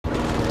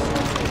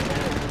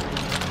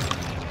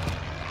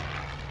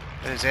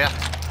He's there.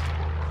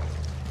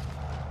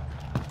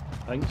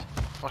 Thanks.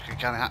 Fucking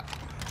can't hit.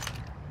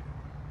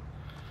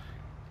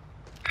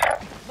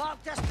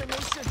 Mark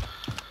destination.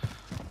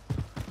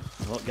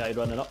 What guy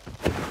running up?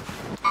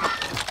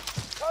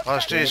 Oh,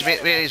 let's do his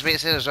weight there as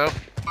well.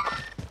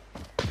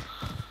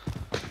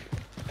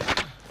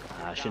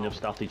 I shouldn't have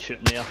started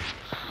shooting there.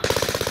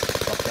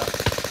 Fuck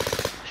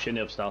that. I shouldn't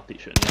have started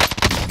shooting there.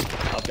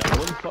 I've got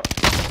one, fuck.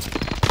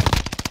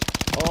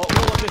 Oh,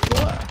 let me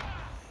throw it.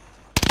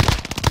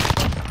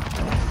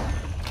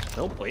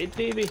 Well played,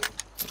 Davey.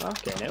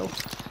 Fucking hell.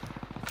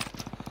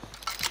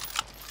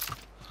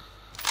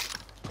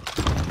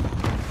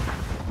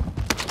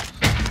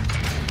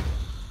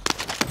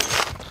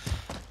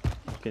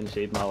 Fucking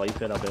saved my life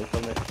with a bell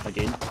from it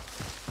again.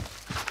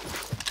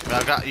 Well,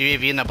 I've got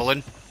UAV in a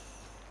balloon.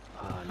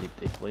 Ah, I need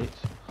the plates.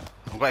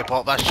 I'm going to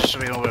pop this just so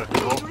we know where to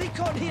go.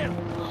 Recon here.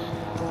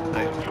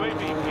 Right.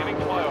 UAV beginning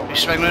flyover. You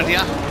swing round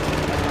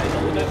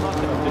here.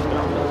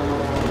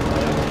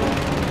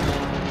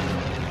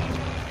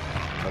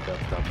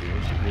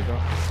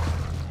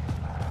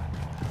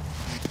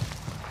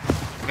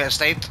 We'll get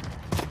sniped.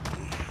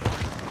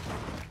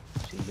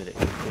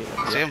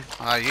 See him?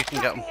 Ah, you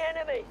can get him.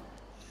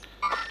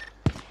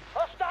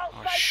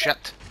 Oh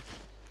shit.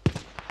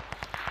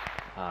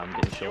 I'm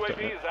getting shot at.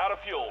 UAV is out of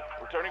fuel.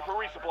 Returning for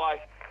resupply.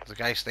 There's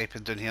a guy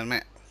sniping down here,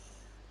 mate.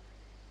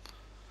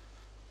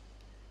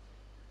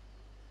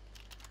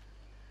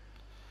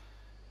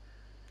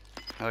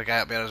 Another guy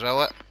up there as well,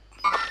 look.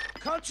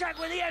 Contact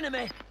with the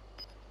enemy.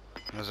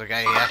 There's a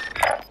guy here.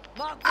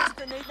 Mark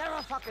destination. They're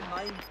a fucking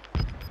mine.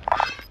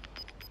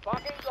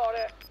 Fucking got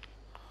it.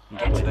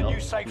 Get to the new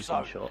safe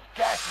zone.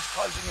 Gas is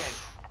closing in.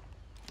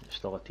 There's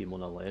still a team on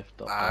the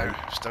left. Up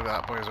Aye, still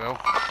got that boy as well.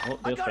 Oh,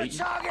 I they're got a fighting.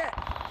 target.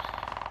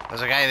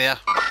 There's a guy there.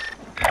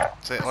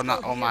 See, on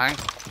that, on my hang.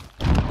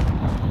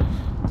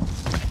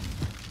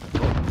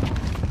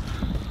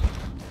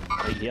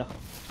 Right here.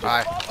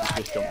 Aye.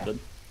 He's just jumped in.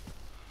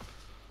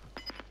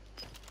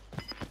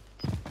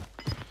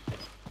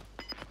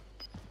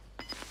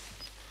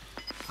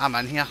 I'm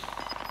in here.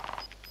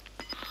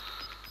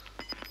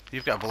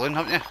 You've got a balloon,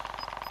 haven't you?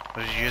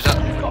 Or did you use it?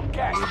 You've got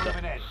gas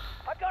moving in.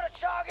 I got a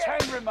target.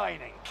 10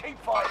 remaining. Keep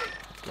fighting.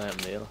 Right in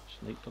there.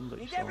 Sniped him, but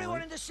he's Need still everyone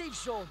alive. in the safe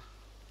zone.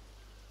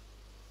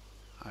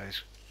 Aye.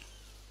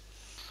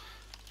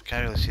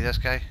 Can't really see this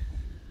guy.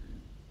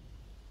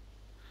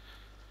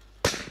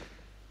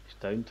 He's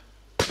downed.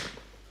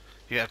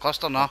 You got a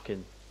cluster? No.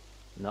 Fucking.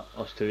 No,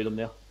 there's two of them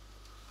there.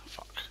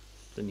 Fuck.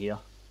 Down here.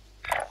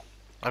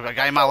 I've got a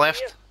guy on my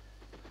left.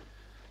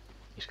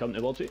 He's coming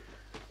towards you.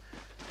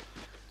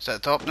 It's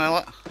at the top now,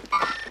 look.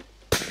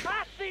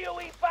 I see you,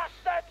 wee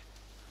bastard.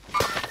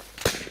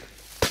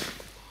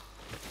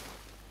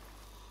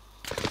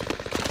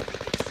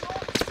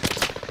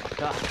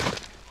 Ah,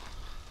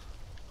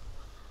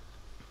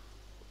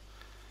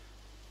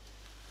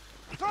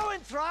 Throwing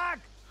frag.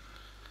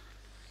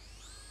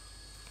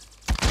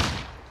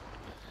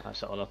 that's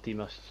the other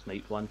team I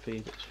sniped one for you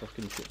that's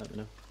fucking shooting at me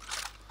now.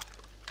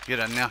 You're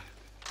in there.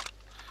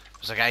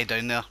 There's a guy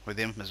down there with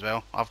him as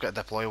well. I've got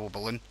a deployable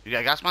balloon. You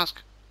got a gas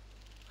mask?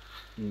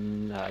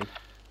 Aye.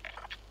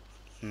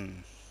 We'll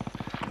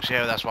see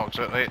how this works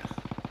out, right?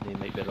 They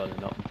might be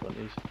running up in front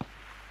of us.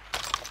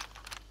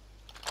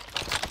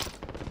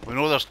 We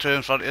know there's two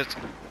in front of us,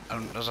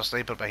 and there's a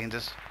sniper behind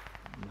us.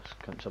 There's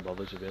cunts above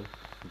us as well.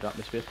 Grab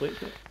the spare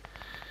plates, mate.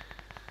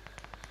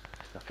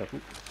 A couple.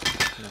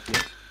 Enough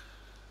here.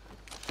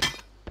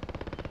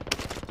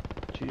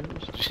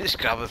 Cheers. Just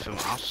grab it from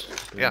us.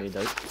 Yeah. Grenade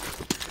out.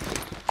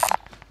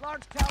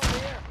 Large caliber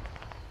here.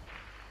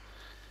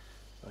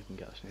 I can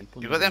get a snipe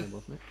on You got them?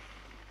 above, mate.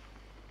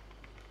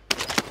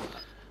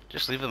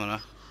 Just leave them in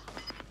there.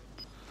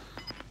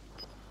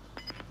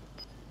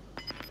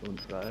 Don't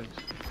frags.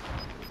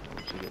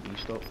 Obviously get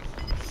restocked.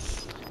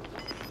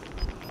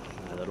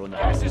 They're on the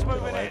Gas is to the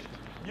moving in. left.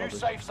 New Above us.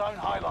 safe zone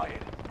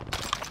highlighted.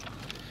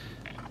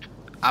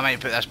 I might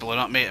put this balloon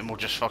up, mate, and we'll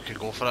just fucking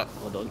go for it.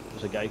 Hold on,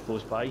 there's a guy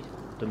close by,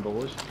 down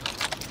below us.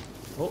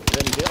 Oh,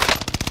 there he's there.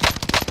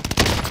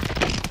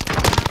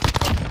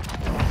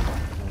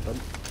 Well done.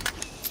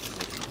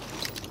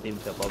 Aim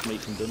to above me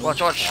from doing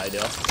Watch, watch. Aye,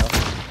 there.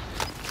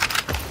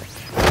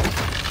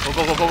 Go,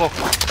 go, go, go, go.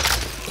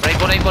 Right,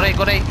 go right, go right,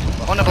 go right.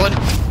 On the balloon.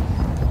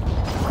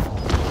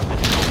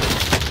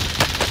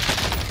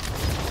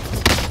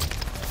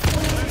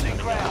 Losing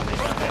ground.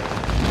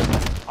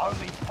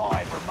 Only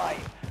 5 remain.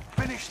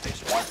 Finish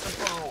this once and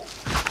for all.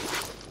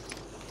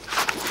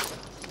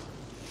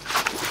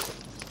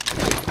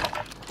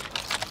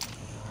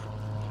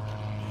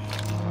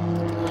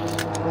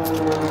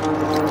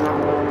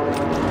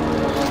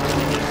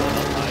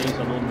 Eyes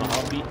are on my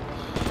heartbeat.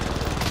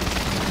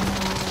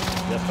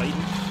 They're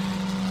fighting.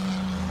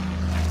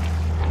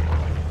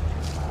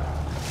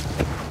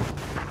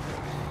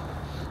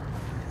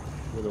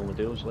 We're the only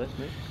duels left,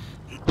 mate.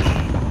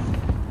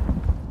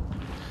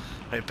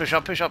 Right, push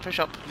up, push up, push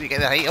up. You get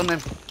the height on them.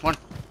 Come on.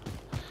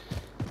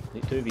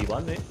 Need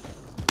 2v1, mate.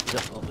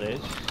 Zip up the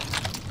edge.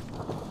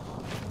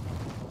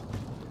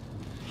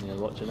 You're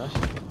watching this.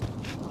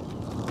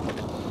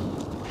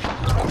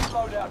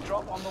 loadout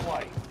drop on the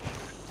way.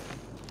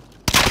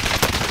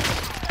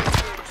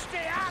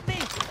 Stay at me!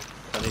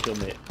 Finish him,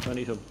 mate.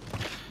 Finish him.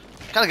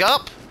 Can I get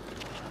up?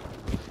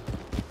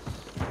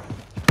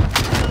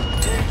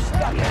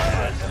 Stuck it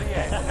through to the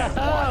end.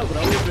 Ah,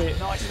 brilliant, mate.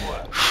 Nice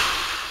work.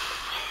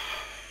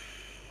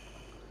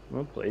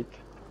 Well played.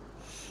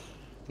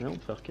 Well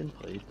fucking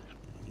played.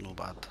 No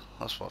bad.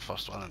 That's what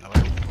first one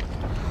anyway.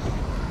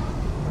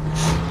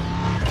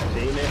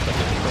 Same effort.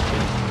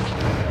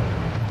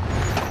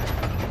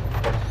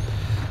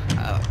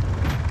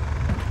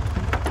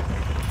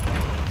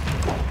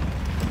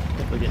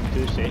 We're getting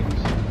 2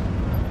 seconds.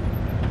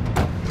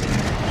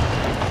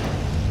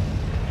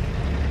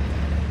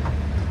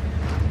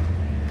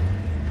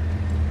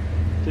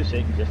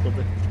 Seconds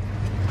yesterday.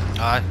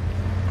 Aye.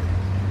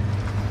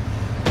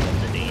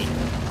 Today.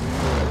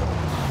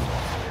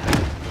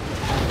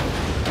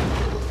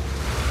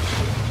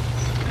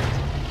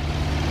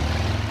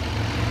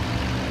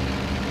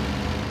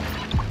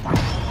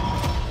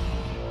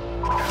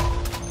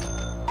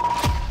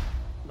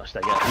 Must I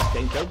get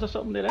 10 kills or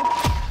something there?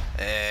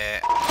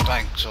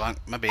 Thanks, so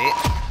maybe 8.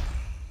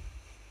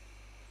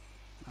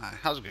 Aye,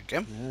 that was a good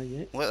game.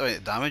 Yeah. Look at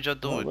the damage I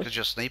do Oh, it was. because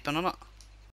you're sniping on it.